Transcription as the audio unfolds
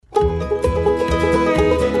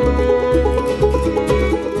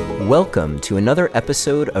Welcome to another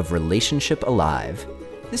episode of Relationship Alive.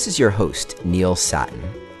 This is your host, Neil Satin.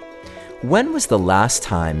 When was the last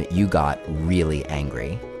time you got really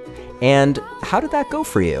angry? And how did that go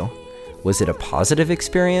for you? Was it a positive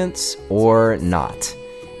experience or not?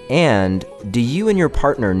 And do you and your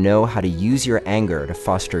partner know how to use your anger to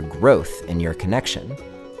foster growth in your connection?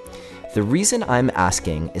 The reason I'm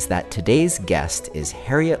asking is that today's guest is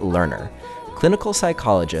Harriet Lerner, clinical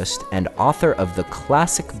psychologist and author of the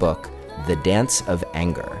classic book, The Dance of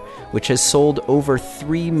Anger, which has sold over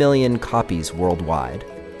 3 million copies worldwide.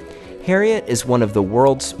 Harriet is one of the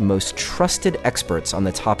world's most trusted experts on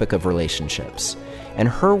the topic of relationships, and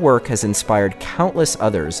her work has inspired countless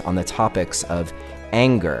others on the topics of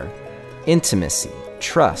anger, intimacy,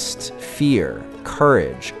 trust, fear,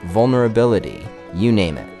 courage, vulnerability, you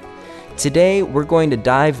name it. Today, we're going to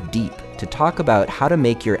dive deep to talk about how to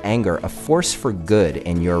make your anger a force for good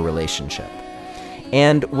in your relationship.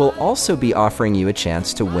 And we'll also be offering you a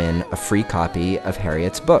chance to win a free copy of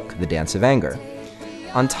Harriet's book, The Dance of Anger.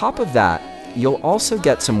 On top of that, you'll also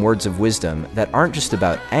get some words of wisdom that aren't just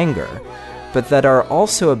about anger, but that are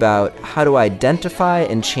also about how to identify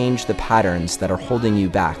and change the patterns that are holding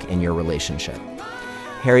you back in your relationship.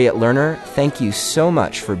 Harriet Lerner, thank you so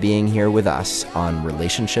much for being here with us on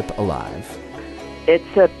Relationship Alive.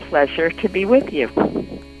 It's a pleasure to be with you.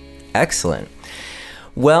 Excellent.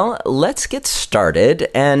 Well, let's get started,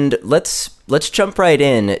 and let's jump right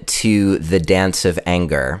in to The Dance of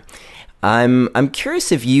Anger. I'm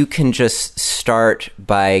curious if you can just start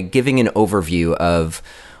by giving an overview of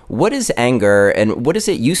what is anger and what is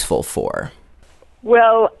it useful for?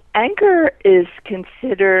 Well, anger is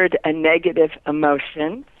considered a negative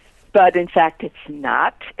emotion, but in fact it's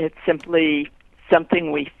not. It's simply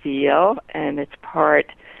something we feel, and it's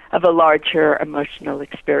part of a larger emotional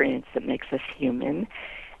experience that makes us human.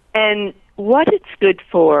 And what it's good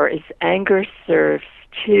for is anger serves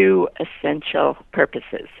two essential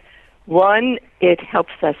purposes. One, it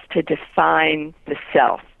helps us to define the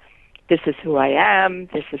self. This is who I am,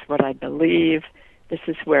 this is what I believe, this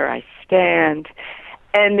is where I stand.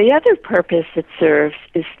 And the other purpose it serves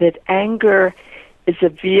is that anger is a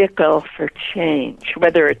vehicle for change,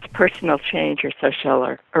 whether it's personal change or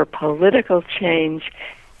social or political change.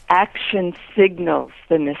 Action signals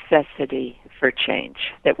the necessity for change,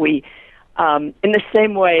 that we, in the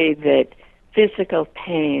same way that physical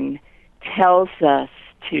pain tells us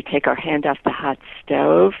to take our hand off the hot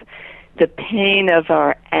stove, the pain of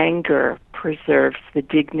our anger preserves the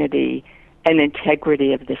dignity and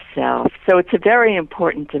integrity of the self. So it's a very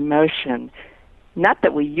important emotion. Not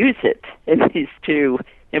that we use it in these two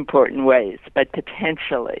important ways, but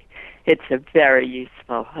potentially it's a very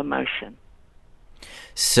useful emotion.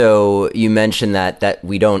 So you mentioned that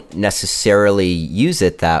we don't necessarily use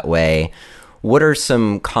it that way. What are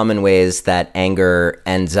some common ways that anger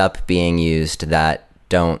ends up being used that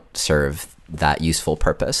don't serve that useful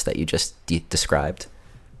purpose that you just described?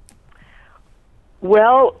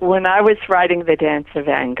 Well, when I was writing The Dance of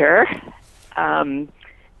Anger, and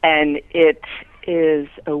it is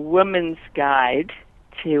a woman's guide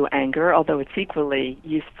to anger, although it's equally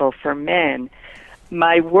useful for men,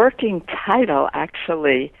 my working title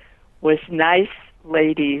actually was Nice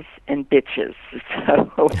Ladies and Bitches.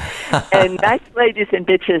 So, and Nice Ladies and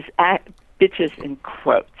Bitches, bitches in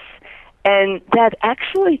quotes. And that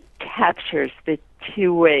actually captures the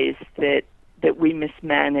two ways that we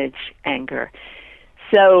mismanage anger.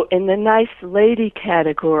 So in the nice lady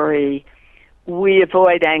category, we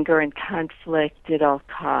avoid anger and conflict at all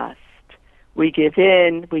costs. We give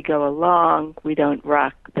in, we go along, we don't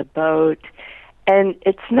rock the boat. And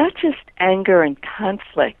it's not just anger and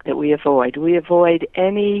conflict that we avoid. We avoid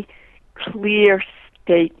any clear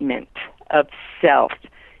statement of self.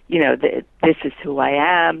 You know, this is who I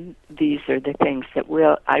am, these are the things that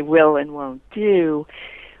I will and won't do.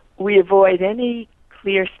 We avoid any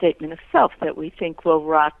clear statement of self that we think will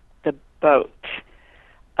rock the boat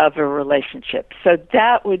of a relationship. So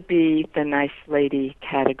that would be the nice lady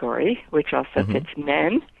category, which also fits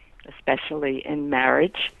men, especially in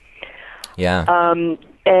marriage. Yeah.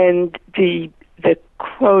 And the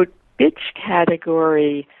quote bitch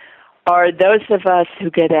category are those of us who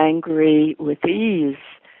get angry with ease,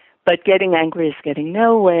 but getting angry is getting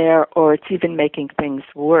nowhere, or it's even making things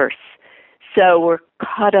worse. So we're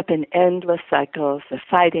caught up in endless cycles of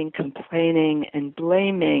fighting, complaining, and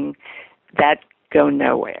blaming that go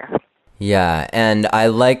nowhere. Yeah, and I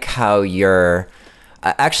like how you're...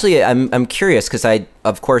 Actually, I'm curious because I,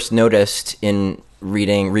 of course, noticed in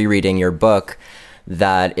rereading your book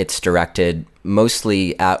that it's directed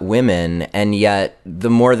mostly at women, and yet the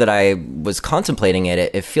more that I was contemplating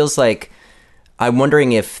it feels like I'm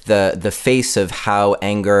wondering if the face of how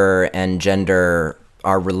anger and gender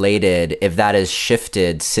are related, if that has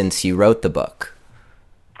shifted since you wrote the book.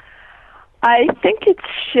 I think it's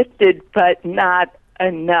shifted, but not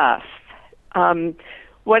enough.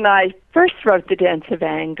 When I first wrote The Dance of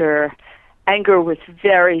Anger, anger was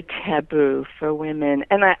very taboo for women.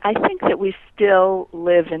 And I think that we still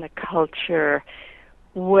live in a culture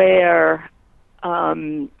where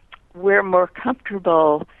we're more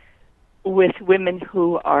comfortable with women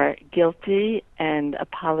who are guilty and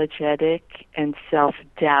apologetic and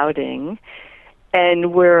self-doubting,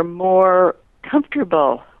 and we're more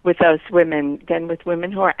comfortable with those women than with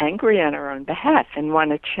women who are angry on our own behalf and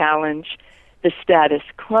want to challenge the status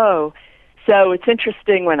quo. So it's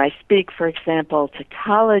interesting when I speak, for example, to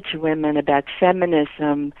college women about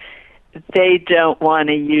feminism, they don't want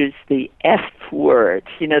to use the F word.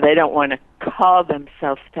 You know, they don't want to call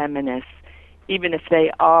themselves feminists, even if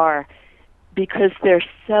they are, because they're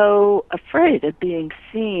so afraid of being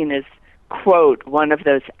seen as, quote, one of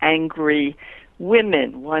those angry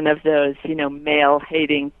women, one of those,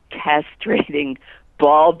 male-hating, castrating,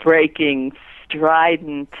 ball-breaking,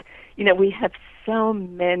 strident. We have so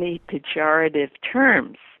many pejorative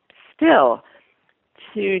terms still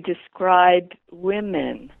to describe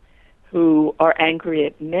women who are angry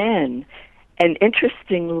at men. And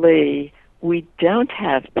interestingly, we don't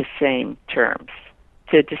have the same terms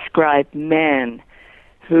to describe men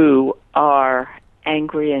who are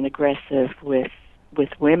angry and aggressive with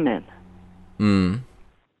women. Mm.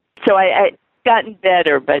 So I've gotten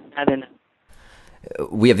better, but not enough.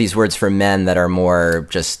 We have these words for men that are more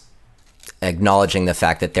just acknowledging the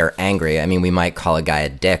fact that they're angry. I mean, we might call a guy a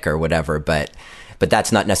dick or whatever, but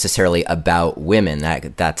that's not necessarily about women.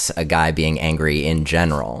 That's a guy being angry in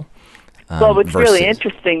general. Well, what's really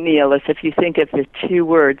interesting, Neil, is if you think of the two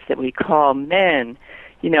words that we call men,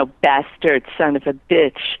 bastard, son of a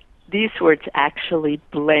bitch, these words actually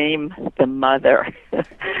blame the mother.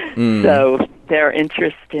 So they're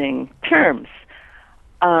interesting terms.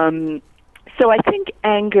 So I think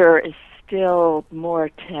anger is still more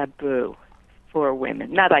taboo for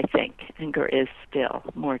women. Not I think. Anger is still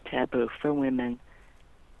more taboo for women.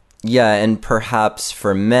 Yeah, and perhaps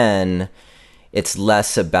for men, it's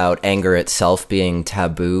less about anger itself being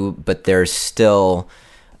taboo, but there's still,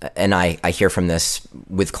 and I hear from this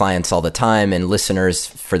with clients all the time and listeners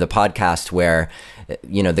for the podcast where,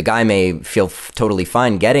 the guy may feel totally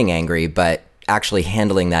fine getting angry, but actually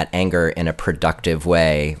handling that anger in a productive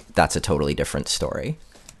way, that's a totally different story.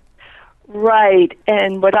 Right.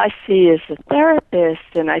 And what I see as a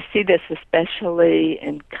therapist, and I see this especially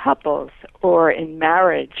in couples or in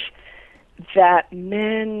marriage, that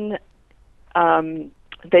men,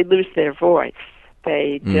 they lose their voice.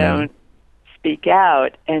 They don't speak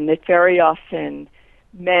out, and that very often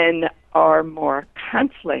men are more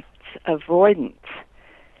conflict avoidant.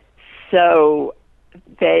 So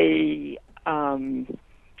they,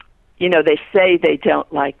 they say they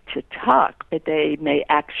don't like to talk, but they may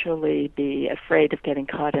actually be afraid of getting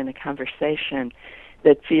caught in a conversation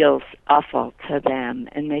that feels awful to them,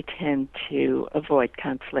 and they tend to avoid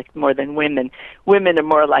conflict more than women. Women are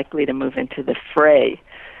more likely to move into the fray.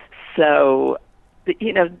 So,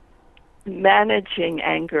 managing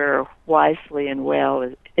anger wisely and well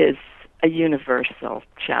is a universal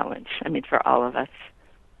challenge, for all of us.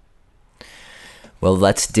 Well,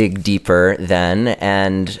 let's dig deeper then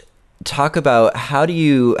and talk about how do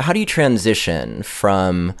you transition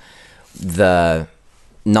from the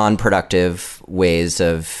non-productive ways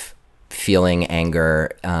of feeling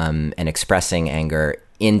anger and expressing anger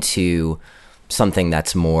into something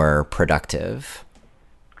that's more productive?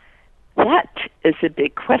 That is a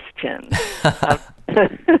big question. That's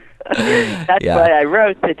why I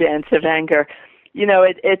wrote The Dance of Anger.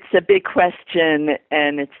 It's a big question,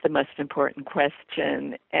 and it's the most important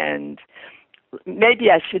question. And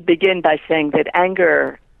maybe I should begin by saying that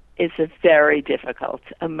anger is a very difficult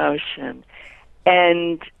emotion.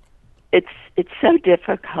 And it's so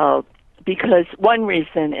difficult because one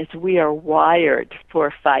reason is we are wired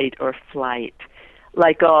for fight or flight,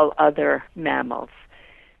 like all other mammals.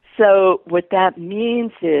 So what that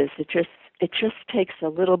means is it just takes a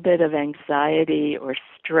little bit of anxiety or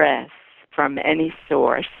stress from any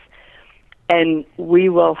source, and we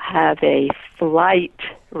will have a flight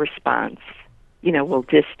response. We'll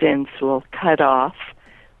distance, we'll cut off,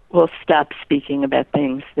 we'll stop speaking about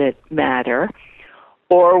things that matter,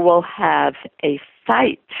 or we'll have a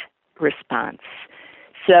fight response.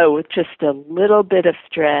 So with just a little bit of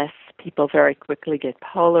stress, people very quickly get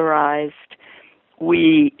polarized.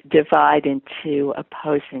 We divide into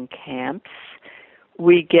opposing camps.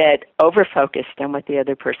 we get over-focused on what the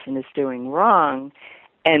other person is doing wrong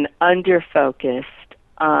and under-focused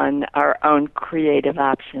on our own creative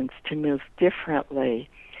options to move differently.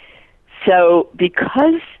 So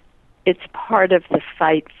because it's part of the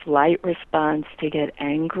fight-flight response to get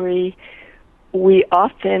angry, we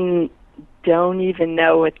often don't even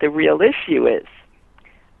know what the real issue is.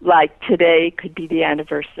 Like today could be the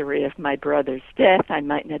anniversary of my brother's death. I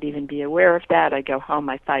might not even be aware of that. I go home,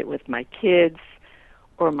 I fight with my kids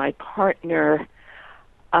or my partner,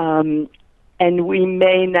 and we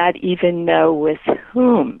may not even know with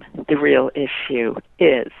whom the real issue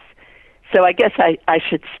is. So I guess I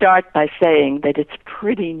should start by saying that it's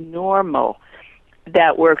pretty normal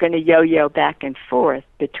that we're going to yo-yo back and forth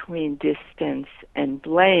between distance and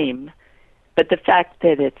blame, but the fact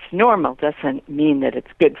that it's normal doesn't mean that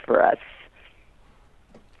it's good for us.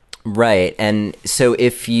 Right. And so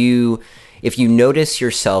if you notice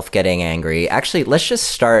yourself getting angry, actually, let's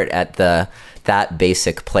just start at that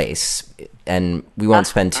basic place. And we won't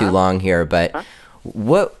spend too long here, but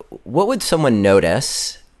what would someone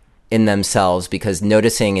notice in themselves, because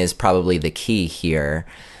noticing is probably the key here,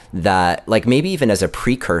 that like maybe even as a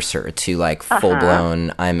precursor to like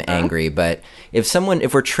full-blown I'm angry, but if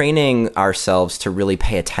we're training ourselves to really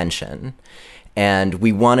pay attention and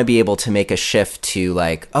we want to be able to make a shift to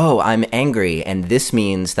like, oh, I'm angry, and this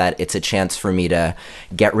means that it's a chance for me to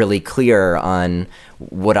get really clear on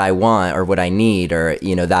what I want or what I need, or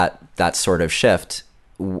that sort of shift.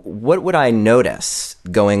 What would I notice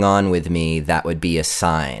going on with me that would be a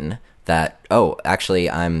sign that, oh, actually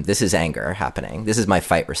this is anger happening. This is my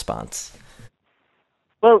fight response?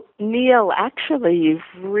 Well, Neil, actually, you've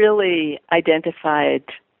really identified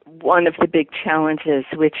one of the big challenges,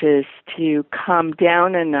 which is to calm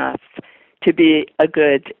down enough to be a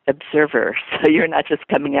good observer. So you're not just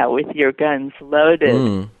coming out with your guns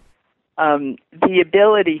loaded. The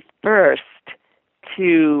ability first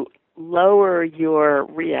to lower your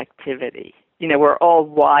reactivity. We're all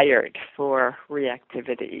wired for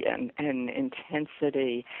reactivity and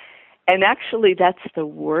intensity. And actually, that's the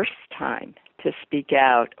worst time to speak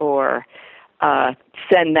out or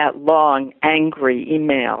send that long, angry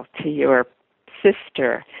email to your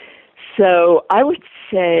sister. So I would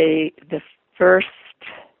say the first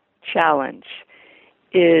challenge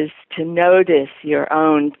is to notice your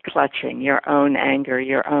own clutching, your own anger,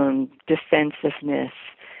 your own defensiveness,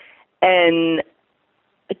 and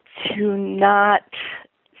to not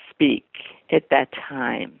speak at that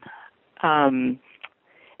time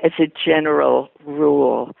as a general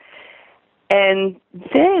rule. And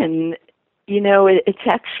then, it's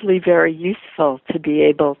actually very useful to be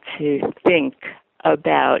able to think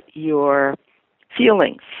about your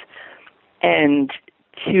feelings and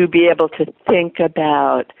to be able to think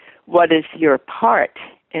about what is your part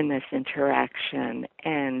in this interaction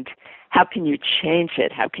and how can you change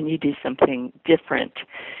it? How can you do something different?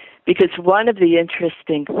 Because one of the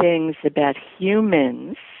interesting things about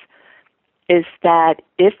humans is that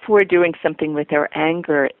if we're doing something with our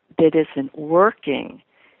anger that isn't working,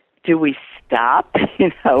 do we stop,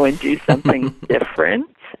 and do something different?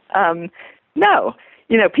 No.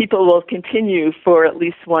 People will continue for at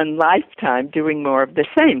least one lifetime doing more of the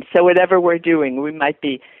same. So whatever we're doing, we might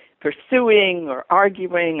be pursuing or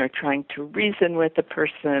arguing or trying to reason with a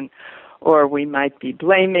person, or we might be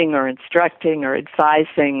blaming or instructing or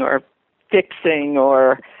advising or fixing,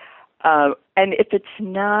 and if it's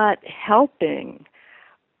not helping,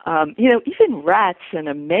 even rats in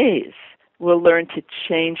a maze will learn to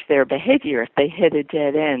change their behavior if they hit a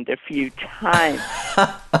dead end a few times.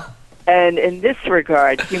 And in this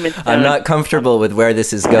regard, humans don't... I'm not comfortable with where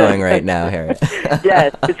this is going right now, Harriet.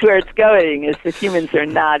 Yes, it's where it's going, is that humans are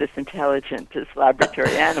not as intelligent as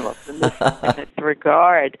laboratory animals in this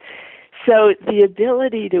regard. So the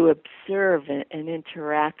ability to observe an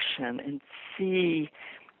interaction and see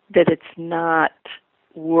that it's not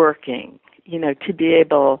working, to be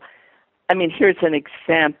able... here's an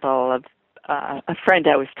example of a friend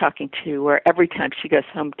I was talking to where every time she goes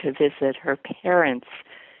home to visit her parents,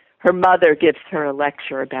 her mother gives her a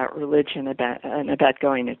lecture about religion and about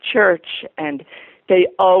going to church, and they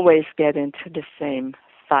always get into the same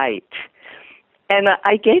fight. And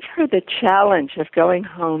I gave her the challenge of going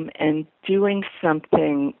home and doing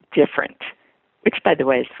something different, which, by the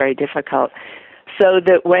way, is very difficult, so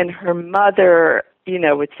that when her mother,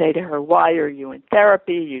 would say to her, why are you in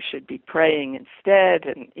therapy? You should be praying instead,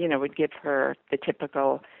 and, would give her the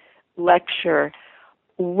typical lecture.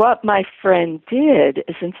 What my friend did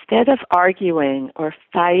is instead of arguing or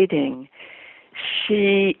fighting,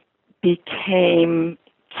 she became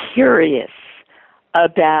curious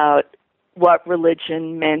about what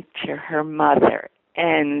religion meant to her mother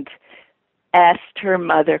and asked her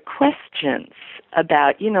mother questions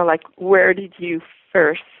about, like, where did you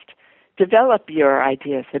first develop your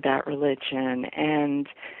ideas about religion, and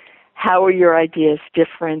how are your ideas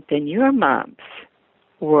different than your mom's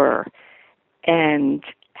were, and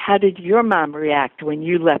how did your mom react when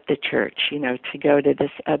you left the church, to go to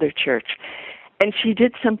this other church? And she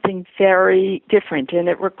did something very different, and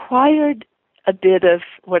it required a bit of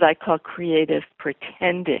what I call creative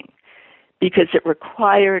pretending, because it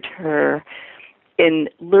required her, in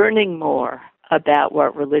learning more about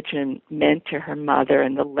what religion meant to her mother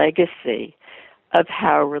and the legacy of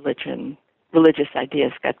how religious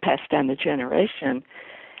ideas got passed down the generation,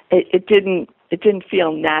 it didn't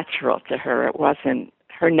feel natural to her. It wasn't,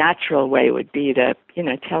 her natural way would be to,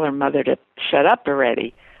 tell her mother to shut up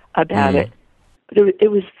already about it. But it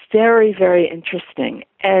was very, very interesting.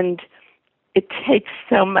 And it takes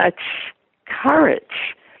so much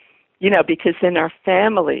courage, because in our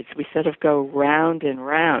families, we sort of go round and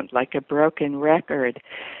round like a broken record.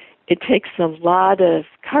 It takes a lot of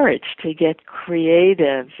courage to get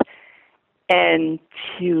creative and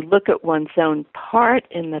to look at one's own part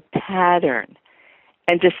in the pattern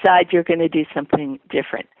and decide you're going to do something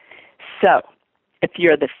different. So, if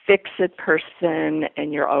you're the fix-it person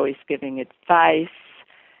and you're always giving advice,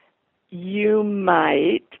 you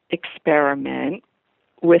might experiment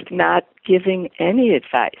with not giving any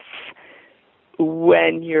advice.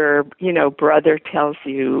 When your, brother tells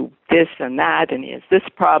you this and that and he has this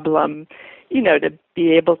problem, to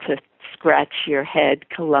be able to scratch your head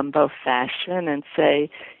Columbo fashion and say,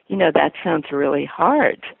 that sounds really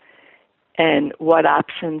hard. And what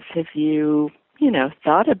options have you,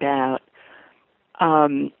 thought about?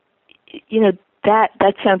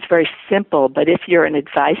 That sounds very simple, but if you're an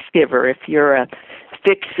advice giver, if you're a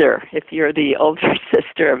fixer, if you're the older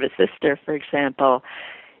sister of a sister, for example,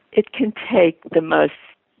 it can take the most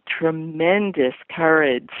tremendous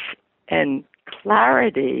courage and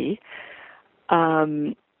clarity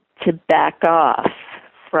to back off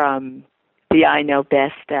from the I know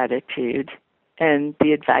best attitude and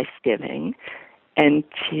the advice giving, and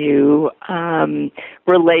to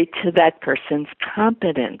relate to that person's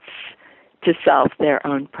competence to solve their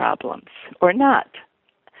own problems or not.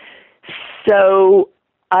 So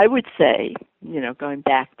I would say, going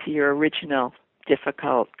back to your original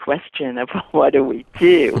difficult question of what do we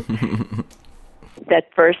do, that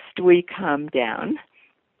first we calm down,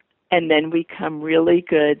 and then we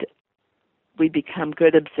become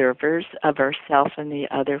good observers of ourselves and the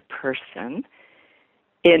other person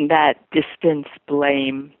in that distance,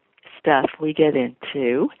 blame stuff we get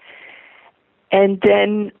into. And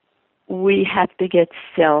then we have to get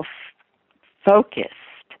self-focused.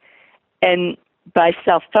 And by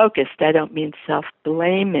self-focused, I don't mean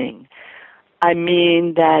self-blaming. I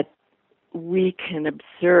mean that we can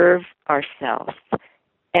observe ourselves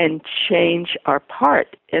and change our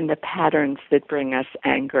part in the patterns that bring us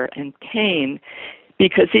anger and pain.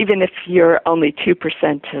 Because even if you're only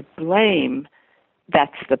 2% to blame,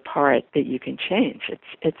 that's the part that you can change.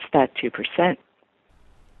 It's that 2%.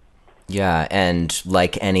 Yeah, and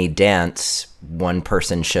like any dance, one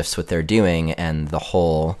person shifts what they're doing, and the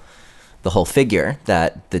whole figure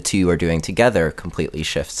that the two are doing together completely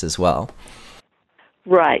shifts as well.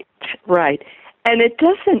 Right. And it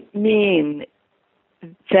doesn't mean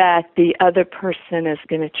that the other person is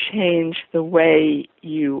going to change the way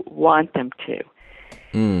you want them to.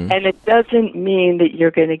 And it doesn't mean that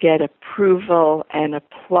you're going to get approval and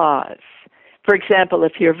applause. For example,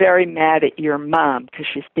 if you're very mad at your mom because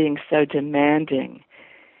she's being so demanding,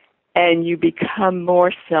 and you become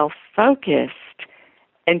more self-focused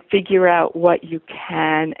and figure out what you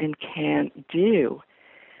can and can't do.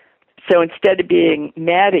 So instead of being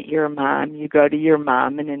mad at your mom, you go to your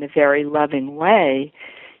mom and in a very loving way,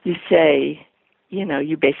 you say,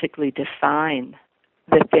 you basically define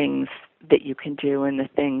the things that you can do and the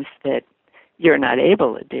things that you're not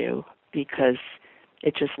able to do, because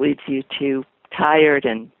it just leaves you too tired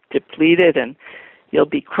and depleted, and you'll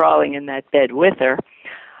be crawling in that bed with her.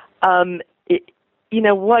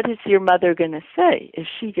 What is your mother going to say? Is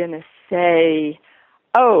she going to say,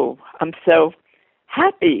 oh, I'm so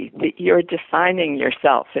happy that you're defining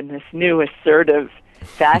yourself in this new assertive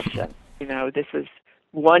fashion. This is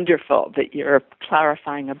wonderful that you're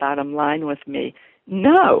clarifying a bottom line with me.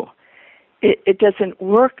 No, it doesn't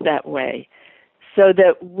work that way. So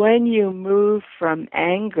that when you move from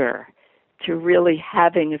anger to really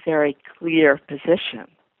having a very clear position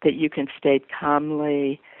that you can state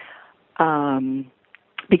calmly,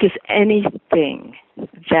 because anything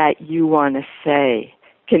that you want to say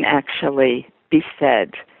can actually be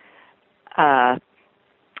said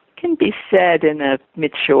can be said in a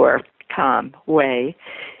mature, calm way,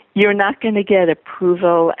 you're not going to get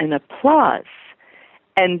approval and applause.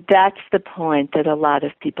 And that's the point that a lot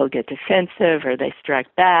of people get defensive, or they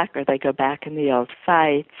strike back, or they go back in the old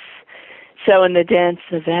fights. So in the dance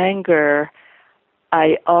of anger,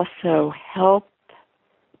 I also help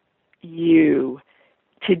you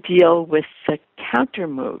to deal with the counter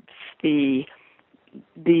moves, the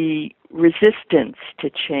resistance to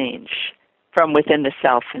change from within the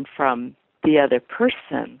self and from the other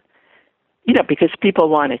person. Because people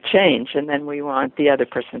want to change, and then we want the other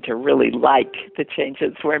person to really like the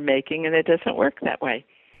changes we're making, and it doesn't work that way.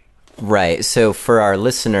 Right. So for our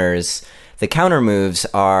listeners, the counter moves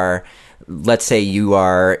are, let's say you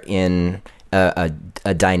are in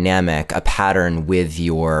a dynamic, a pattern with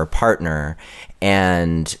your partner,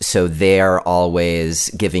 and so they're always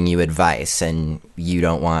giving you advice, and you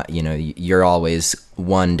don't want, you're always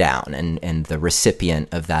one down and the recipient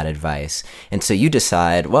of that advice. And so you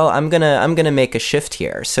decide, well, I'm gonna make a shift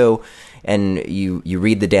here. So, and you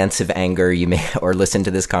read the Dance of Anger, or listen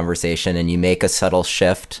to this conversation, and you make a subtle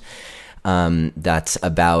shift that's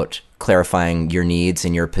about clarifying your needs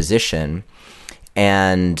and your position.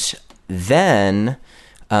 And then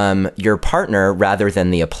your partner, rather than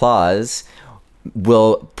the applause,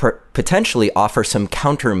 will potentially offer some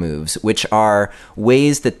counter moves, which are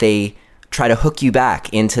ways that they try to hook you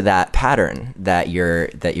back into that pattern that you're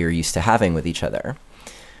used to having with each other.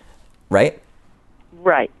 Right?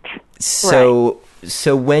 Right. So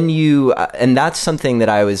when you and that's something that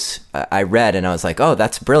I read, and I was like, oh,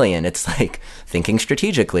 that's brilliant. It's like thinking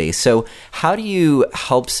strategically. So how do you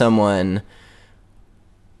help someone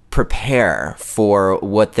prepare for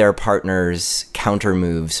what their partner's counter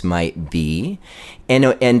moves might be, and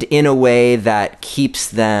in a way that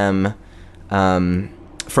keeps them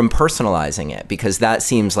from personalizing it? Because that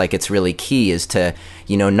seems like it's really key, is to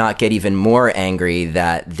not get even more angry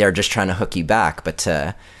that they're just trying to hook you back, but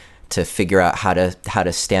to figure out how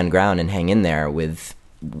to stand ground and hang in there with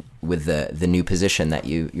the new position that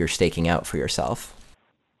you're staking out for yourself.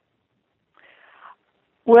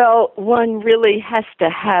 Well, one really has to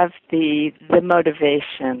have the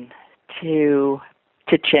motivation to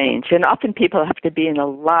change. And often people have to be in a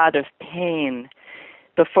lot of pain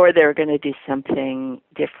before they're going to do something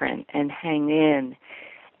different and hang in.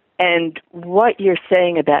 And what you're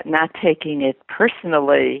saying about not taking it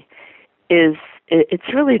personally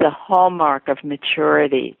it's really the hallmark of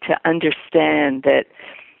maturity, to understand that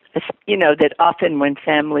that often when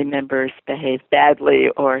family members behave badly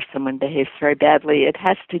or someone behaves very badly, it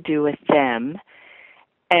has to do with them,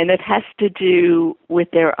 and it has to do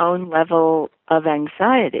with their own level of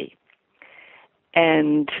anxiety.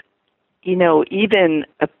 And, even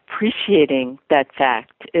appreciating that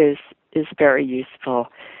fact is very useful.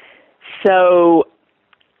 So,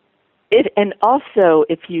 and also,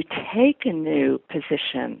 if you take a new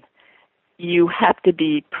position, you have to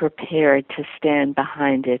be prepared to stand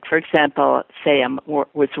behind it. For example, say I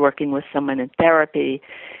was working with someone in therapy,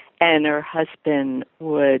 and her husband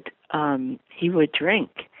would drink,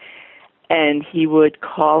 and he would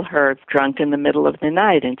call her drunk in the middle of the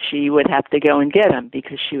night, and she would have to go and get him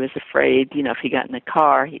because she was afraid, if he got in the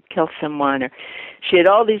car, he'd kill someone. Or she had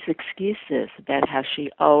all these excuses about how she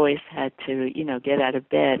always had to, get out of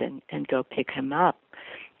bed and go pick him up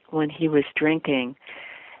when he was drinking.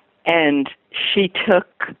 And she took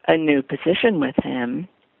a new position with him,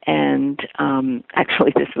 and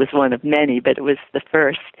actually this was one of many, but it was the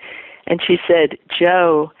first. And she said,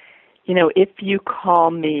 Joe, if you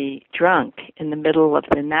call me drunk in the middle of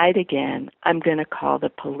the night again, I'm going to call the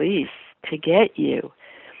police to get you,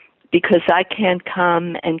 because I can't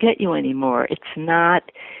come and get you anymore. It's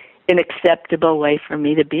not an acceptable way for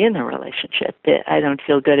me to be in a relationship. I don't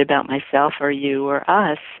feel good about myself or you or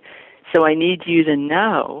us, so I need you to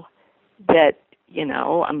know that,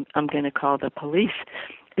 I'm going to call the police.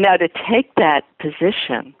 Now, to take that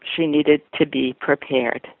position, she needed to be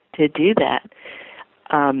prepared to do that,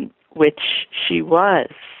 which she was.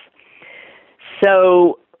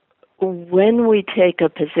 So when we take a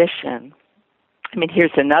position,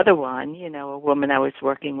 here's another one, a woman I was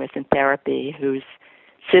working with in therapy whose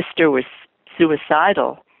sister was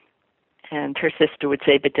suicidal, and her sister would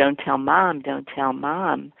say, but don't tell Mom, don't tell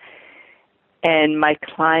Mom. And my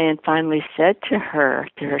client finally said to her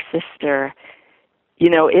sister,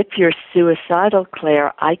 if you're suicidal,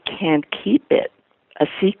 Claire, I can't keep it a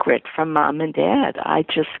secret from Mom and Dad. I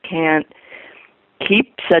just can't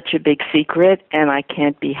keep such a big secret, and I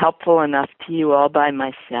can't be helpful enough to you all by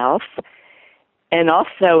myself. And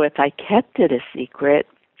also, if I kept it a secret,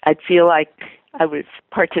 I'd feel like I was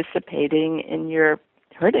participating in your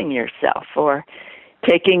hurting yourself, or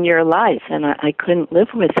taking your life, and I couldn't live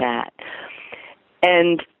with that.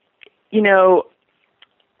 And,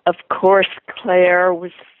 of course, Claire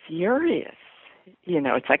was furious.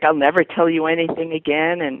 It's like, I'll never tell you anything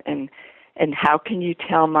again, and how can you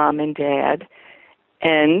tell Mom and Dad?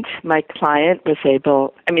 And my client was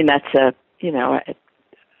able, that's a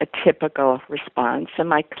typical response. And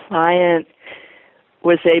my client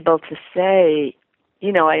was able to say,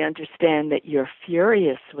 I understand that you're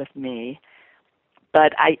furious with me,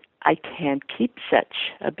 but I can't keep such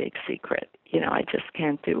a big secret. I just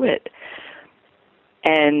can't do it.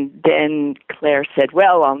 And then Claire said,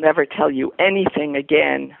 well, I'll never tell you anything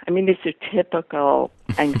again. These are typical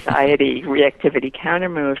anxiety, reactivity counter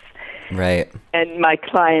moves. Right. And my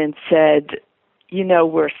client said,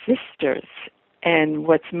 we're sisters, and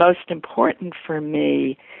what's most important for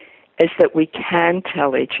me is that we can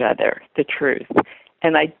tell each other the truth.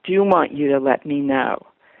 And I do want you to let me know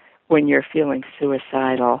when you're feeling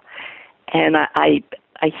suicidal. And I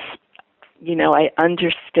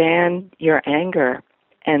understand your anger,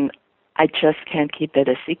 and I just can't keep it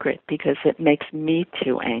a secret because it makes me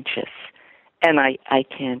too anxious, and I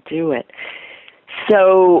can't do it.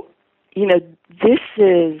 So, this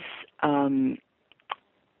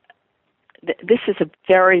is a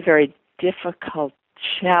very, very difficult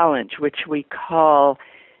challenge, which we call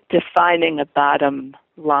defining a bottom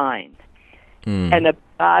line. And a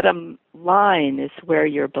bottom line is where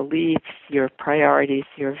your beliefs, your priorities,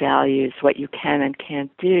 your values, what you can and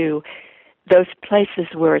can't do, those places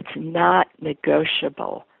where it's not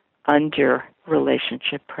negotiable under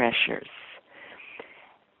relationship pressures.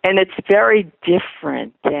 And it's very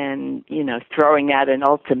different than, throwing out an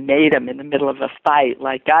ultimatum in the middle of a fight,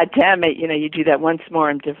 like, God damn it, you do that once more,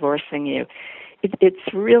 I'm divorcing you.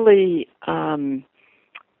 It's really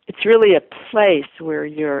a place where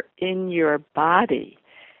you're in your body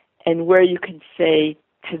and where you can say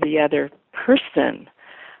to the other person,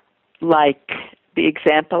 like the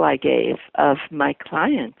example I gave of my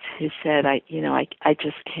client who said, I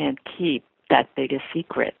just can't keep that big a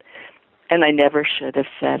secret. And I never should have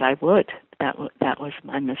said I would. That was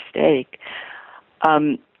my mistake.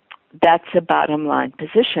 That's a bottom line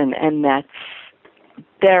position, and that's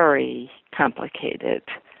very complicated.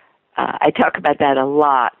 I talk about that a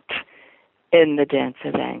lot in the Dance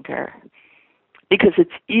of Anger, because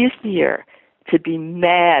it's easier to be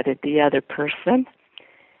mad at the other person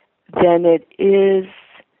than it is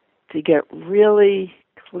to get really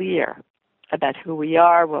clear about who we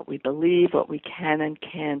are, what we believe, what we can and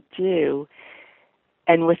can't do,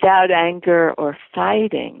 and without anger or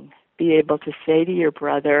fighting, be able to say to your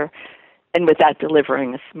brother, and without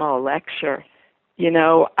delivering a small lecture,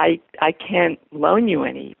 I can't loan you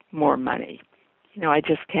any more money. I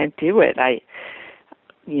just can't do it. I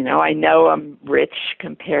know I'm rich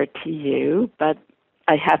compared to you, but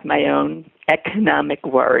I have my own economic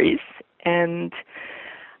worries, and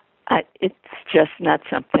it's just not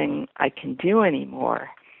something I can do anymore.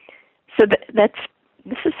 So this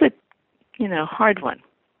is a hard one.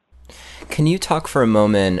 Can you talk for a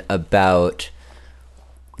moment about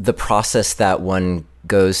the process that one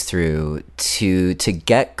goes through to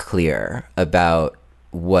get clear about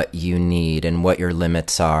what you need and what your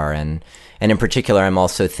limits are? And in particular, I'm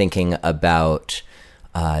also thinking about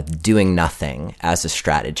doing nothing as a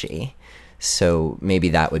strategy. So maybe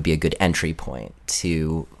that would be a good entry point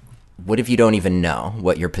to what if you don't even know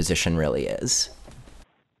what your position really is?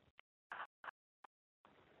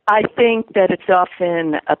 I think that it's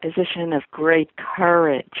often a position of great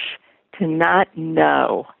courage to not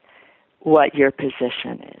know what your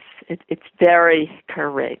position is. It's very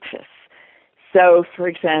courageous. So, for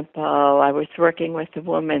example, I was working with a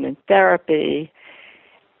woman in therapy,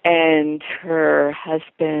 and her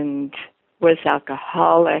husband was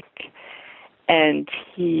alcoholic, and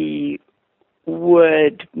he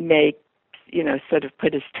would make, sort of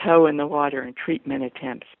put his toe in the water in treatment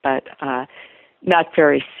attempts, but not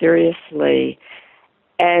very seriously.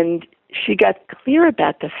 And she got clear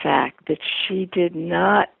about the fact that she did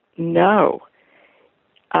not know.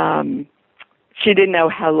 She didn't know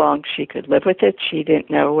how long she could live with it. She didn't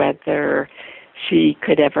know whether she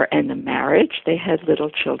could ever end the marriage. They had little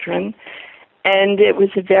children. And it was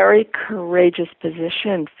a very courageous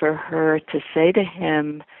position for her to say to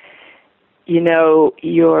him,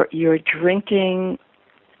 you're drinking.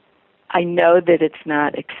 I know that it's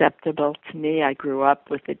not acceptable to me. I grew up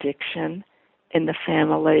with addiction in the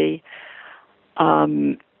family.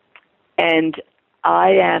 And I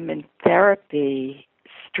am in therapy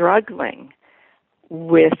struggling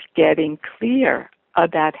with getting clear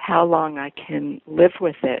about how long I can live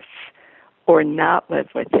with this or not live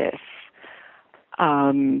with this.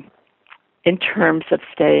 in terms of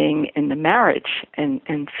staying in the marriage and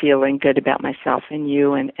feeling good about myself and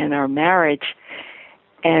you and our marriage.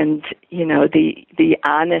 And, the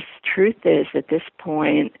honest truth is, at this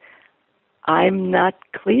point, I'm not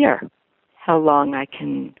clear how long I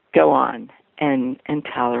can go on and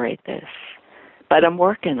tolerate this. But I'm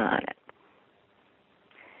working on it.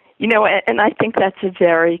 And I think that's a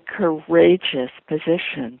very courageous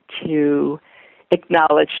position to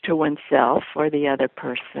acknowledge to oneself or the other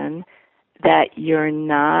person that you're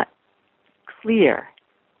not clear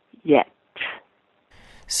yet.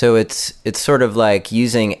 So it's sort of like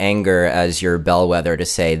using anger as your bellwether to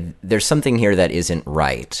say, there's something here that isn't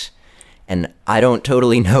right. And I don't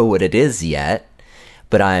totally know what it is yet,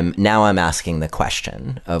 but I'm asking the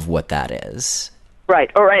question of what that is. Right.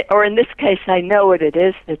 Or in this case, I know what it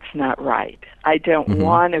is that's not right. I don't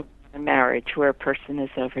want a marriage where a person is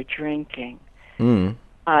over drinking.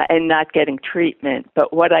 And not getting treatment.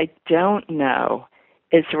 But what I don't know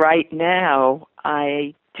is right now,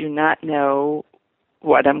 I do not know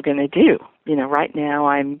what I'm going to do. Right now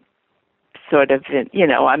I'm sort of,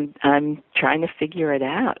 I'm trying to figure it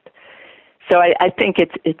out. So I think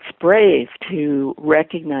it's brave to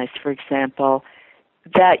recognize, for example,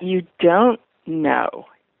 that you don't know.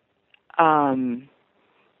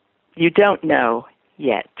 You don't know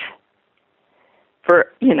yet.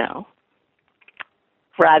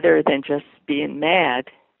 Rather than just being mad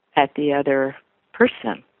at the other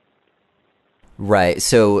person. Right.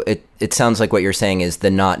 So it sounds like what you're saying is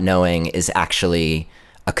the not knowing is actually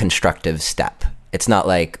a constructive step. It's not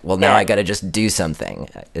like, well, now I got to just do something.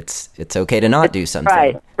 It's okay to not do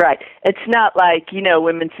something. Right. It's not like,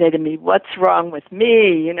 women say to me, what's wrong with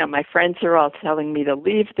me? My friends are all telling me to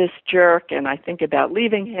leave this jerk, and I think about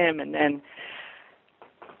leaving him, and then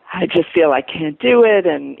I just feel I can't do it,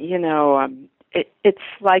 and, it's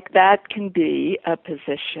like that can be a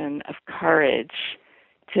position of courage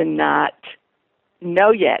to not know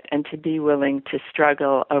yet and to be willing to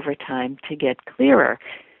struggle over time to get clearer,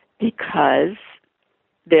 because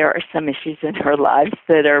there are some issues in our lives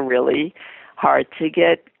that are really hard to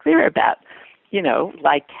get clear about.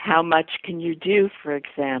 Like how much can you do, for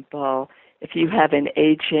example, if you have an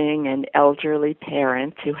aging and elderly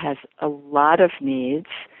parent who has a lot of needs,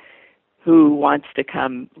 who wants to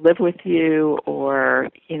come live with you or,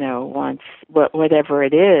 wants whatever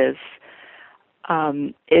it is,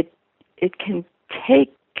 it can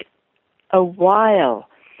take a while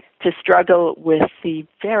to struggle with the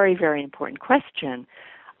very, very important question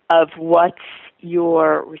of what's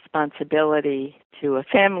your responsibility to a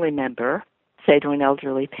family member, say to an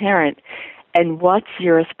elderly parent, and what's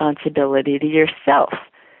your responsibility to yourself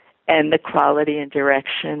and the quality and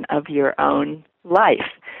direction of your own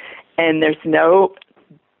life. And there's no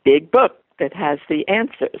big book that has the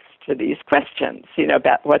answers to these questions,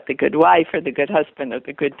 about what the good wife or the good husband or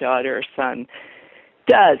the good daughter or son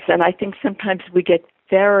does. And I think sometimes we get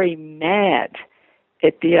very mad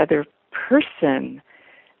at the other person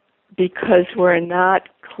because we're not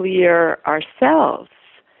clear ourselves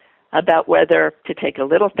about whether, to take a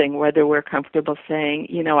little thing, whether we're comfortable saying,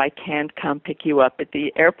 I can't come pick you up at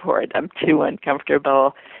the airport. I'm too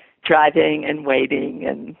uncomfortable driving and waiting,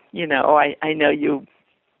 and, I know you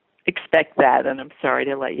expect that, and I'm sorry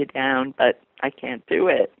to let you down, but I can't do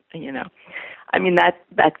it,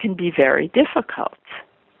 that can be very difficult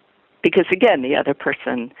because, again, the other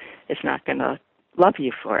person is not going to love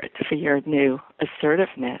you for it, for your new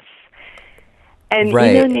assertiveness. And,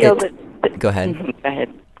 right. Neil, go ahead. Go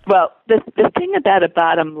ahead. Well, the thing about a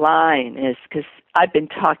bottom line is, because I've been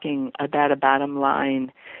talking about a bottom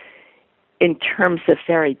line in terms of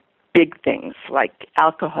very big things like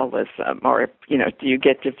alcoholism or, do you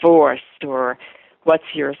get divorced or what's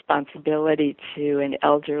your responsibility to an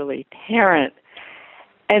elderly parent.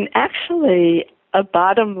 And actually, a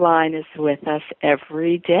bottom line is with us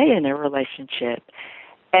every day in a relationship.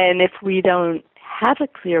 And if we don't have a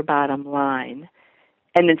clear bottom line,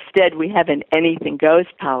 and instead we have an anything goes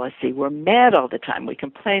policy, we're mad all the time, we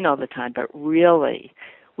complain all the time, but really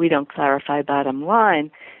we don't clarify bottom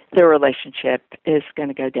line, the relationship is going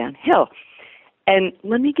to go downhill. And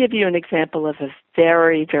let me give you an example of a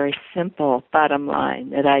very, very simple bottom line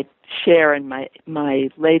that I share in my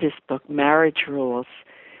latest book, Marriage Rules,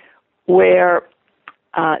 where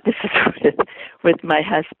this is with my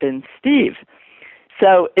husband, Steve.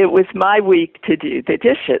 So it was my week to do the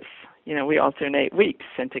dishes. We alternate weeks,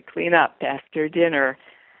 and to clean up after dinner.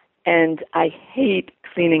 And I hate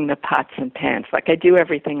cleaning the pots and pans. Like I do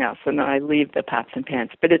everything else, and then I leave the pots and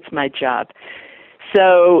pans, but it's my job.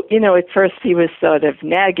 So, at first he was sort of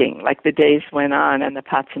nagging, like the days went on and the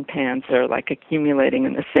pots and pans are like accumulating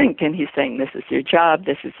in the sink, and he's saying, this is your job,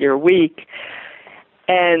 this is your week.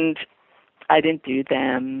 And I didn't do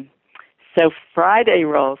them. So Friday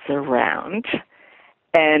rolls around,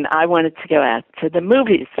 and I wanted to go out to the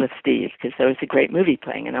movies with Steve because there was a great movie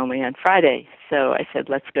playing and only on Friday. So I said,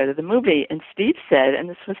 let's go to the movie. And Steve said, and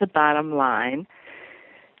this was the bottom line,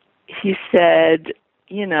 he said,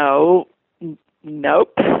 nope.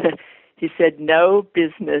 He said, no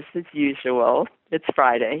business as usual. It's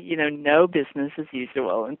Friday. No business as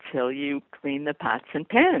usual until you clean the pots and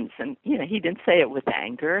pans. And, he didn't say it with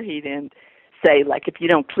anger. He didn't say, like, if you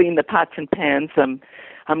don't clean the pots and pans,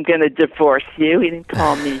 I'm going to divorce you. He didn't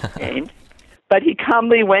call me names. But he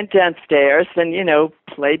calmly went downstairs and,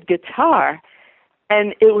 played guitar.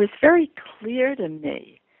 And it was very clear to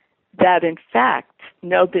me that, in fact,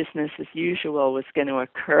 no business as usual was going to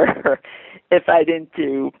occur if I didn't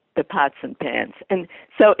do the pots and pans. And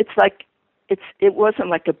so it's like, it wasn't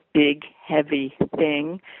like a big, heavy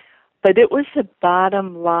thing, but it was the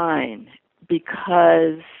bottom line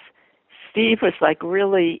because Steve was like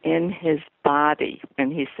really in his body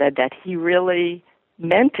when he said that. He really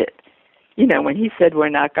meant it. When he said we're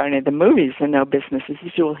not going to the movies and no business as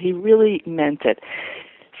usual, he really meant it.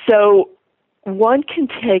 So one can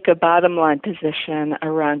take a bottom line position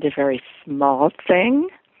around a very small thing.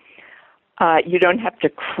 You don't have to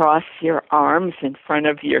cross your arms in front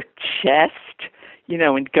of your chest,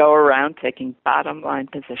 and go around taking bottom line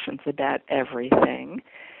positions about everything.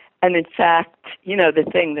 And in fact, the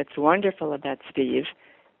thing that's wonderful about Steve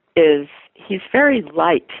is he's very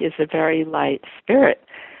light. He has a very light spirit.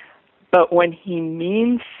 But when he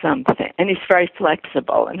means something, and he's very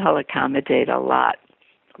flexible and he'll accommodate a lot,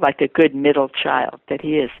 like a good middle child that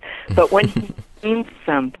he is. But when he means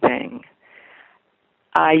something,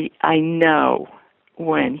 I know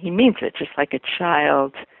when he means it, just like a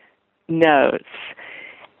child knows.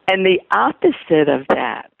 And the opposite of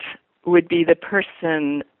that would be the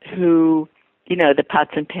person who, the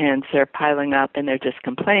pots and pans are piling up and they're just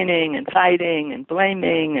complaining and fighting and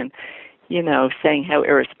blaming and, saying how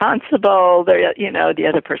irresponsible the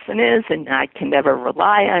other person is, and I can never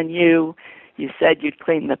rely on you. You said you'd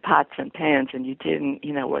clean the pots and pans and you didn't,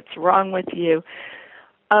 what's wrong with you?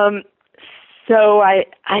 So I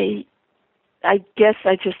guess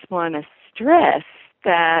I just want to stress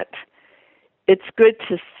that it's good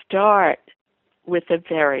to start with a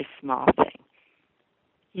very small thing.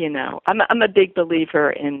 I'm a big believer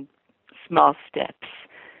in small steps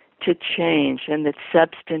to change, and that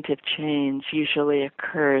substantive change usually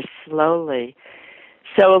occurs slowly.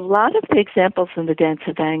 So a lot of the examples in the Dance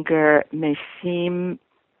of Anger may seem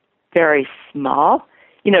very small.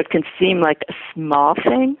 It can seem like a small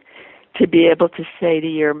thing to be able to say to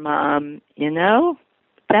your mom,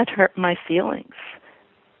 that hurt my feelings.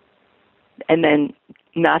 And then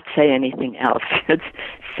not say anything else. It's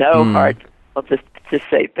so hard to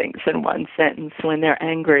say things in one sentence when they're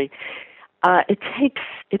angry. It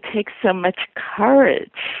takes so much courage.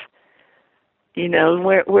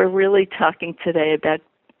 We're really talking today about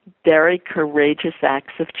very courageous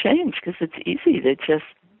acts of change because it's easy to just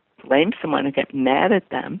blame someone and get mad at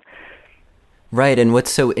them. Right, and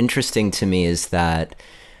what's so interesting to me is that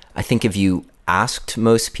I think if you asked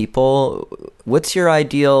most people, what's your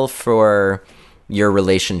ideal for your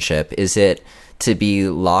relationship? Is it to be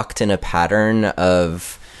locked in a pattern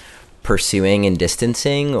of pursuing and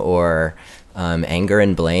distancing, or anger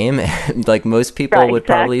and blame? Like most people would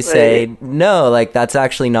probably say, no, like that's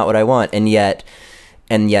actually not what I want. And yet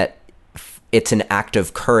it's an act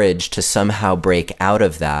of courage to somehow break out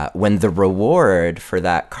of that, when the reward for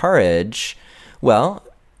that courage, well,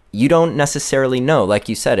 you don't necessarily know. Like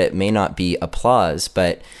you said, it may not be applause,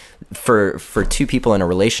 but for two people in a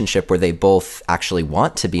relationship where they both actually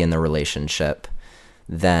want to be in the relationship,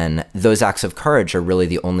 then those acts of courage are really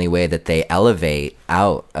the only way that they elevate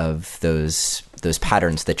out of those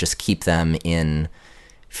patterns that just keep them in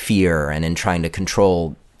fear and in trying to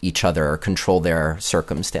control each other or control their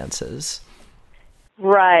circumstances.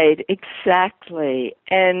 Right, exactly.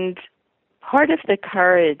 And part of the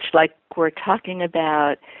courage, like we're talking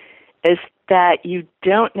about, is that you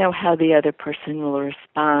don't know how the other person will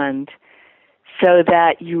respond, so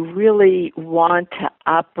that you really want to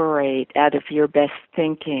operate out of your best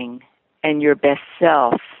thinking and your best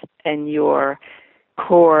self and your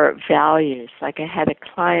core values. Like I had a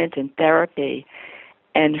client in therapy,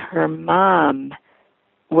 and her mom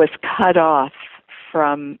was cut off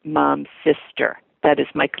from mom's sister. That is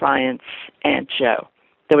my client's Aunt Jo.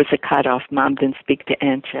 There was a cutoff. Mom didn't speak to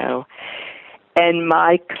Aunt Jo. And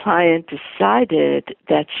my client decided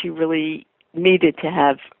that she really needed to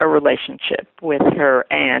have a relationship with her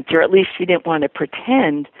aunt, or at least she didn't want to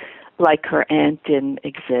pretend like her aunt didn't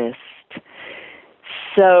exist.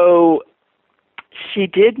 So she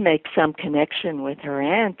did make some connection with her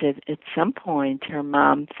aunt. At some point, her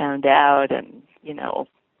mom found out and,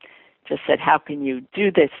 just said, "How can you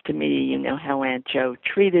do this to me? You know how Aunt Jo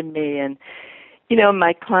treated me." And,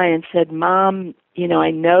 my client said, "Mom,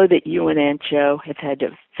 I know that you and Aunt Jo have had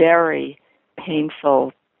a very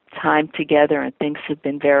painful time together and things have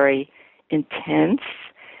been very intense.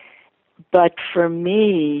 But for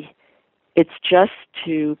me, it's just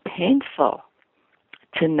too painful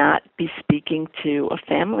to not be speaking to a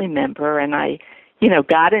family member." And I,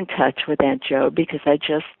 got in touch with Aunt Jo because I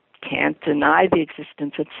just can't deny the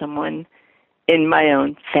existence of someone in my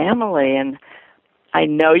own family. And I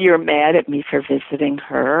know you're mad at me for visiting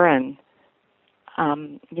her, and,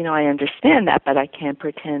 I understand that, but I can't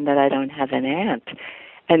pretend that I don't have an aunt.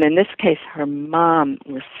 And in this case, her mom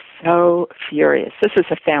was so furious. This is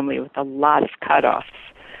a family with a lot of cutoffs.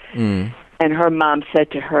 Mm. And her mom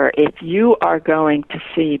said to her, "If you are going to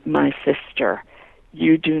see my sister,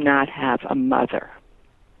 you do not have a mother."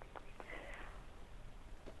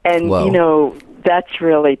 And, Whoa. That's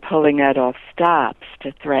really pulling out all stops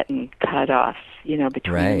to threaten cutoffs,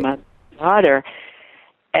 between mother and daughter.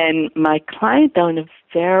 And my client, though, in a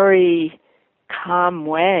very calm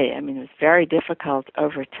way, it was very difficult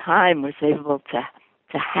over time, was able to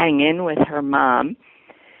hang in with her mom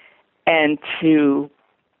and she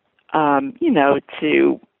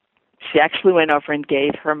actually went over and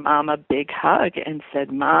gave her mom a big hug and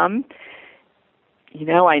said, "Mom,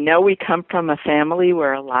 I know we come from a family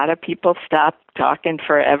where a lot of people stop talking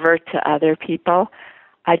forever to other people.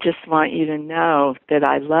 I just want you to know that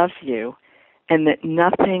I love you and that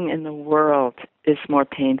nothing in the world is more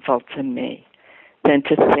painful to me than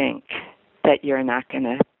to think that you're not going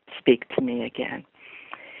to speak to me again."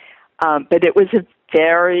 But it was a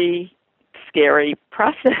very scary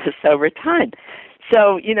process over time.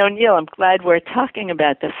 So, Neil, I'm glad we're talking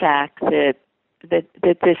about the fact that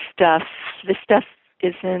this stuff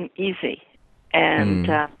isn't easy, and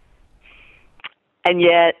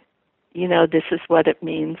yet, this is what it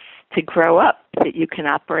means to grow up, that you can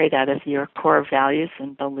operate out of your core values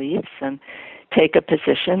and beliefs and take a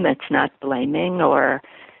position that's not blaming or,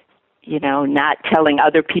 not telling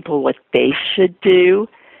other people what they should do.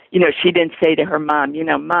 She didn't say to her mom,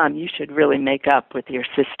 "Mom, you should really make up with your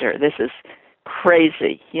sister. This is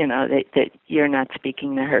crazy, that you're not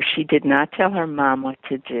speaking to her." She did not tell her mom what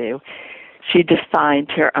to do. She defined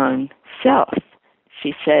her own self.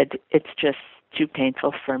 She said, "It's just too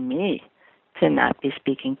painful for me to not be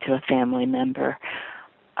speaking to a family member."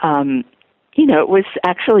 It was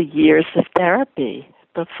actually years of therapy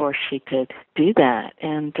before she could do that.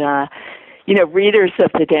 And, readers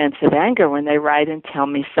of The Dance of Anger, when they write and tell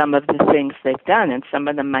me some of the things they've done, and some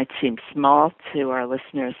of them might seem small to our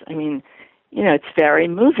listeners, it's very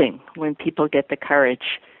moving when people get the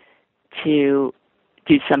courage to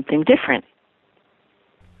do something different.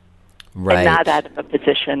 Right. And not out of a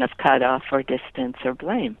position of cutoff or distance or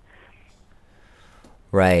blame.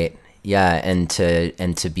 Right. Yeah, and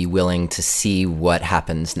to be willing to see what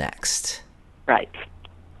happens next. Right.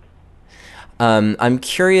 I'm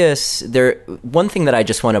curious, one thing that I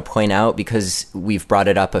just want to point out, because we've brought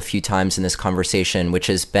it up a few times in this conversation, which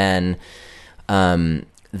has been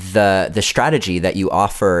the strategy that you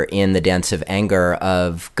offer in The Dance of Anger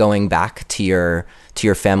of going back to your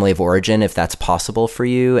family of origin, if that's possible for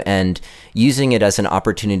you, and using it as an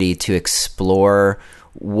opportunity to explore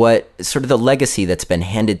what sort of the legacy that's been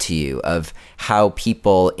handed to you of how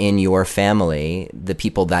people in your family, the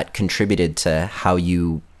people that contributed to how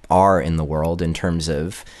you are in the world in terms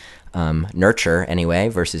of nurture anyway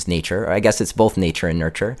versus nature. I guess it's both nature and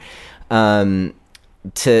nurture. To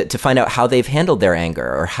find out how they've handled their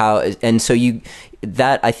anger or how, and so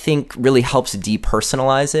that I think really helps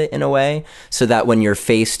depersonalize it in a way, so that when you're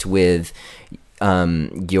faced with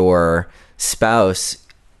your spouse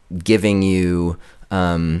giving you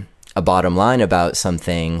a bottom line about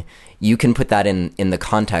something, you can put that in the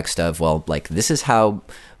context of, well, like, this is how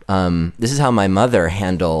my mother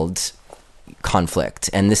handled conflict,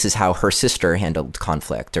 and this is how her sister handled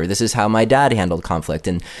conflict, or this is how my dad handled conflict.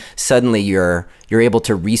 And suddenly you're able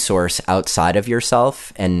to resource outside of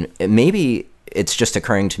yourself. And maybe it's just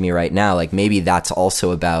occurring to me right now, like maybe that's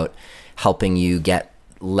also about helping you get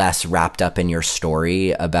less wrapped up in your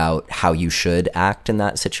story about how you should act in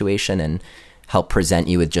that situation, and help present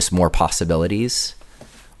you with just more possibilities,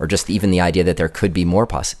 or just even the idea that there could be more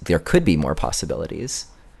possibilities.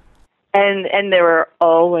 And there are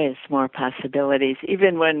always more possibilities,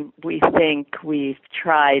 even when we think we've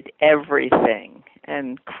tried everything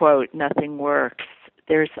and, quote, nothing works.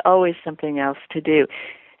 There's always something else to do.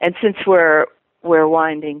 And since we're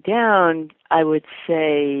winding down, I would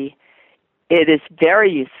say it is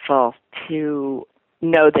very useful to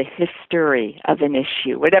know the history of an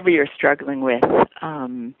issue, whatever you're struggling with,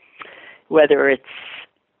 whether it's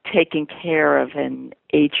taking care of an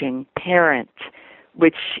aging parent,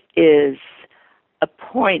 which is a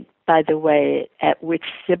point, by the way, at which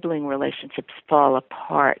sibling relationships fall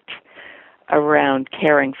apart around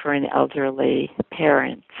caring for an elderly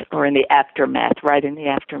parent, or in the aftermath, right in the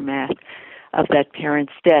aftermath of that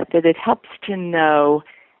parent's death, that it helps to know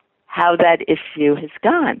how that issue has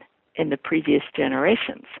gone in the previous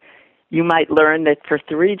generations. You might learn that for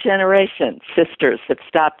 3 generations, sisters have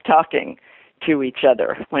stopped talking to each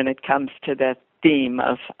other when it comes to the theme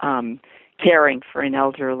of caring for an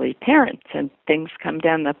elderly parent, and things come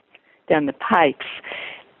down the pipes.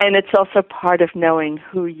 And it's also part of knowing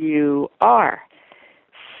who you are.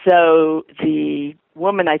 So the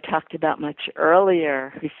woman I talked about much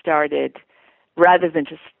earlier, who started, rather than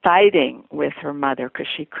just fighting with her mother because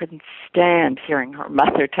she couldn't stand hearing her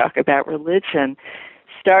mother talk about religion,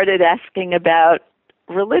 started asking about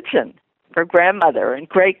religion, her grandmother and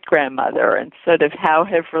great-grandmother, and sort of how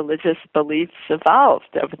have religious beliefs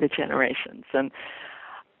evolved over the generations. And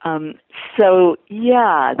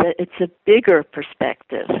it's a bigger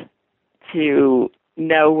perspective to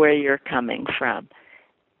know where you're coming from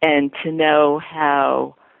and to know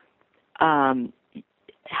how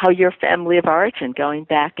your family of origin, going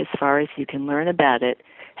back as far as you can learn about it,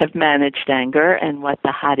 have managed anger and what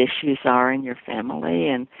the hot issues are in your family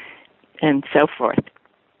and so forth.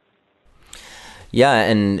 Yeah,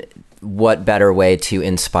 and what better way to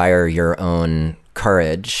inspire your own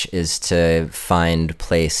courage is to find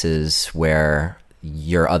places where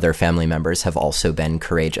your other family members have also been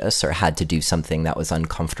courageous or had to do something that was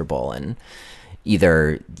uncomfortable, and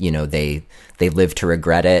either, they live to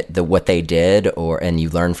regret it, what they did, and you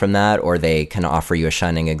learn from that, or they can offer you a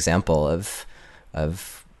shining example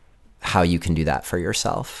of how you can do that for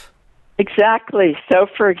yourself. Exactly. So,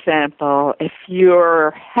 for example, if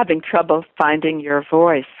you're having trouble finding your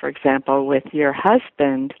voice, for example, with your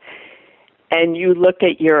husband, and you look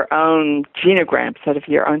at your own genogram, sort of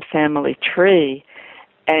your own family tree,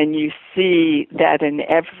 and you see that in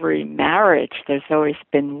every marriage there's always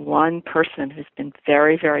been one person who's been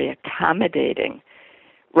very, very accommodating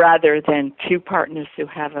rather than 2 partners who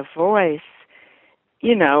have a voice,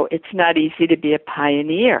 it's not easy to be a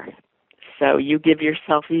pioneer. So you give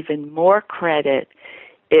yourself even more credit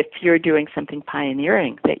if you're doing something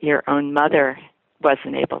pioneering that your own mother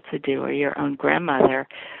wasn't able to do, or your own grandmother,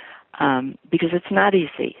 because it's not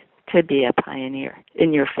easy to be a pioneer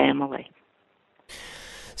in your family.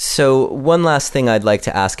 So one last thing I'd like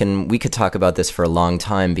to ask, and we could talk about this for a long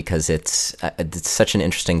time because it's such an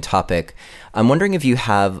interesting topic. I'm wondering if you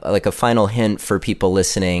have like a final hint for people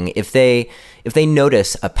listening, if they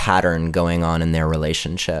notice a pattern going on in their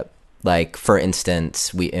relationship. Like, for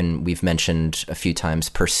instance, we've mentioned a few times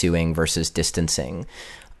pursuing versus distancing.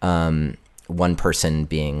 One person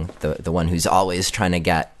being the one who's always trying to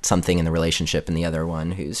get something in the relationship, and the other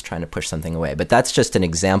one who's trying to push something away. But that's just an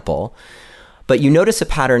example. But you notice a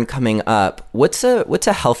pattern coming up. What's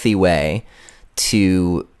a healthy way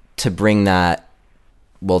to bring that,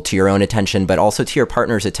 well, to your own attention, but also to your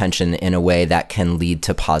partner's attention in a way that can lead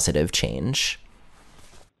to positive change?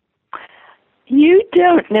 You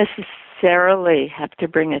don't necessarily have to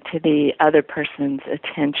bring it to the other person's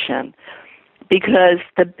attention, because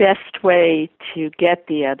the best way to get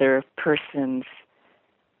the other person's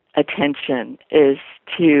attention is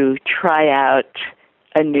to try out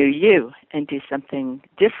a new you and do something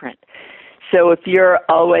different. So if you're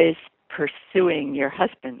always pursuing your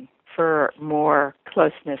husband for more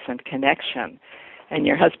closeness and connection, and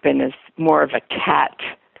your husband is more of a cat,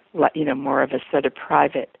 more of a sort of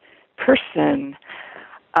private person,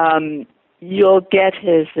 you'll get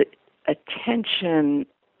his attention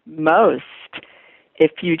most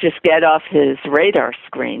if you just get off his radar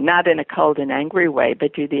screen, not in a cold and angry way,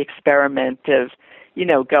 but do the experiment of,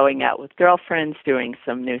 going out with girlfriends, doing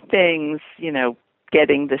some new things,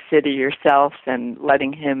 getting the city yourself and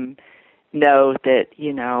letting him know that,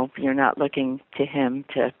 you're not looking to him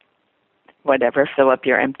to, fill up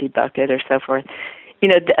your empty bucket or so forth.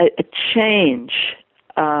 A change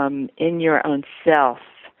in your own self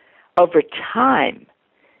over time.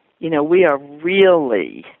 We are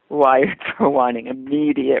really wired for wanting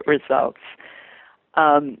immediate results.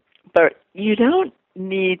 But you don't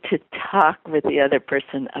need to talk with the other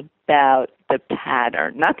person about the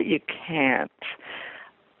pattern. Not that you can't.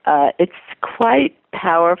 It's quite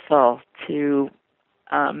powerful to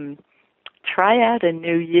try out a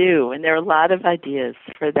new you, and there are a lot of ideas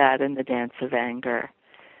for that in the Dance of Anger.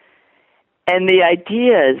 And the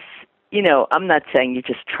ideas, I'm not saying you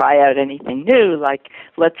just try out anything new, like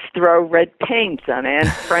let's throw red paint on Anne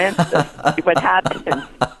Francis, see what happens.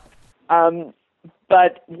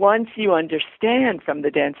 But once you understand from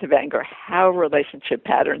the Dance of Anger how relationship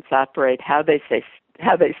patterns operate, how they stay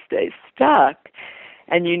stuck,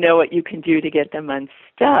 and you know what you can do to get them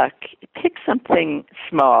unstuck, pick something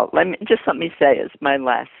small. Let me say as my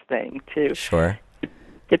last thing Sure.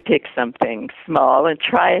 to pick something small and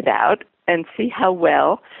try it out and see how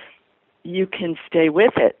well you can stay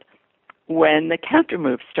with it when the counter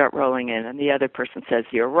moves start rolling in and the other person says,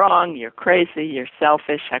 you're wrong, you're crazy, you're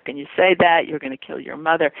selfish, how can you say that, you're going to kill your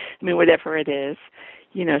mother. Whatever it is,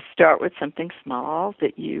 start with something small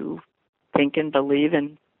that you think and believe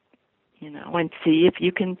in, and see if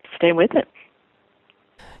you can stay with it.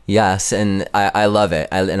 Yes, and I love it.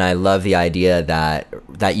 I love the idea that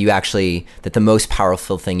the most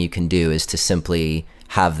powerful thing you can do is to simply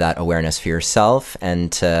have that awareness for yourself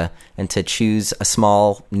and to choose a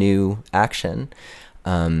small new action.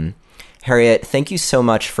 Harriet, thank you so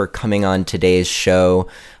much for coming on today's show.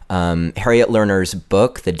 Harriet Lerner's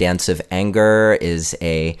book, The Dance of Anger, is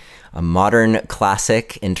a modern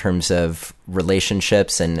classic in terms of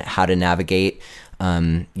relationships and how to navigate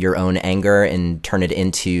your own anger and turn it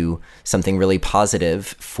into something really positive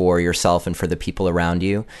for yourself and for the people around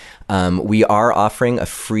you. We are offering a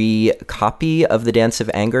free copy of The Dance of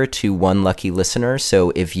Anger to one lucky listener.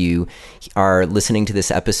 So if you are listening to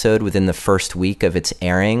this episode within the first week of its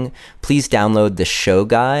airing, please download the show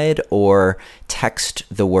guide or text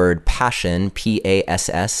the word passion,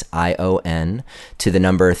 PASSION, to the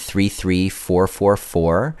number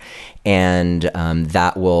 33444. And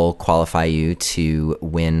that will qualify you to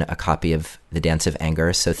win a copy of The Dance of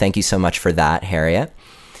Anger. So thank you so much for that, Harriet.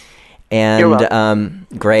 And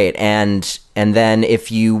great. And then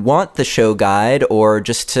if you want the show guide or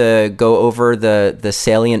just to go over the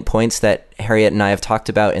salient points that Harriet and I have talked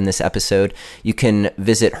about in this episode, you can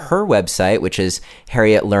visit her website, which is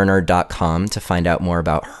harrietlerner.com, to find out more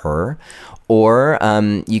about her. Or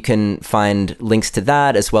you can find links to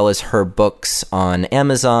that as well as her books on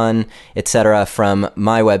Amazon, etc. from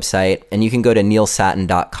my website. And you can go to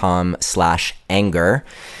neilsattin.com/anger.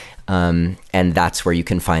 And that's where you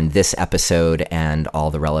can find this episode and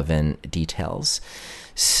all the relevant details.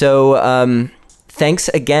 So thanks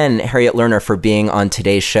again, Harriet Lerner, for being on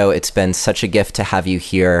today's show. It's been such a gift to have you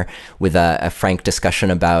here with a frank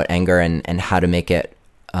discussion about anger and how to make it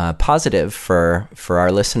positive for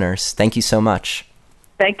our listeners. Thank you so much.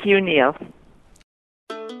 Thank you, Neil.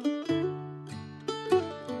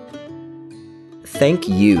 Thank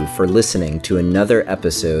you for listening to another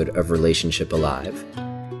episode of Relationship Alive.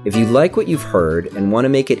 If you like what you've heard and want to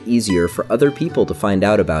make it easier for other people to find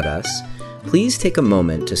out about us, please take a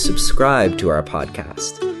moment to subscribe to our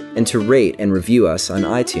podcast and to rate and review us on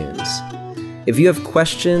iTunes. If you have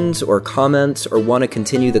questions or comments or want to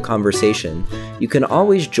continue the conversation, you can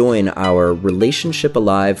always join our Relationship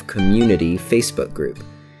Alive community Facebook group.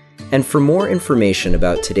 And for more information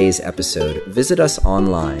about today's episode, visit us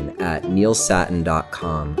online at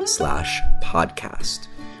neilsattin.com/podcast.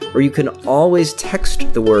 Or you can always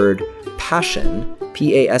text the word passion,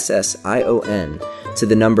 PASSION, to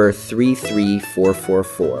the number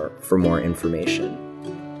 33444 for more information.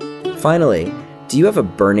 Finally, do you have a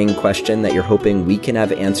burning question that you're hoping we can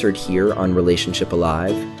have answered here on Relationship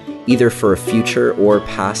Alive, either for a future or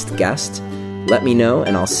past guest? Let me know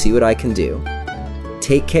and I'll see what I can do.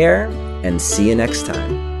 Take care and see you next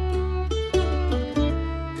time.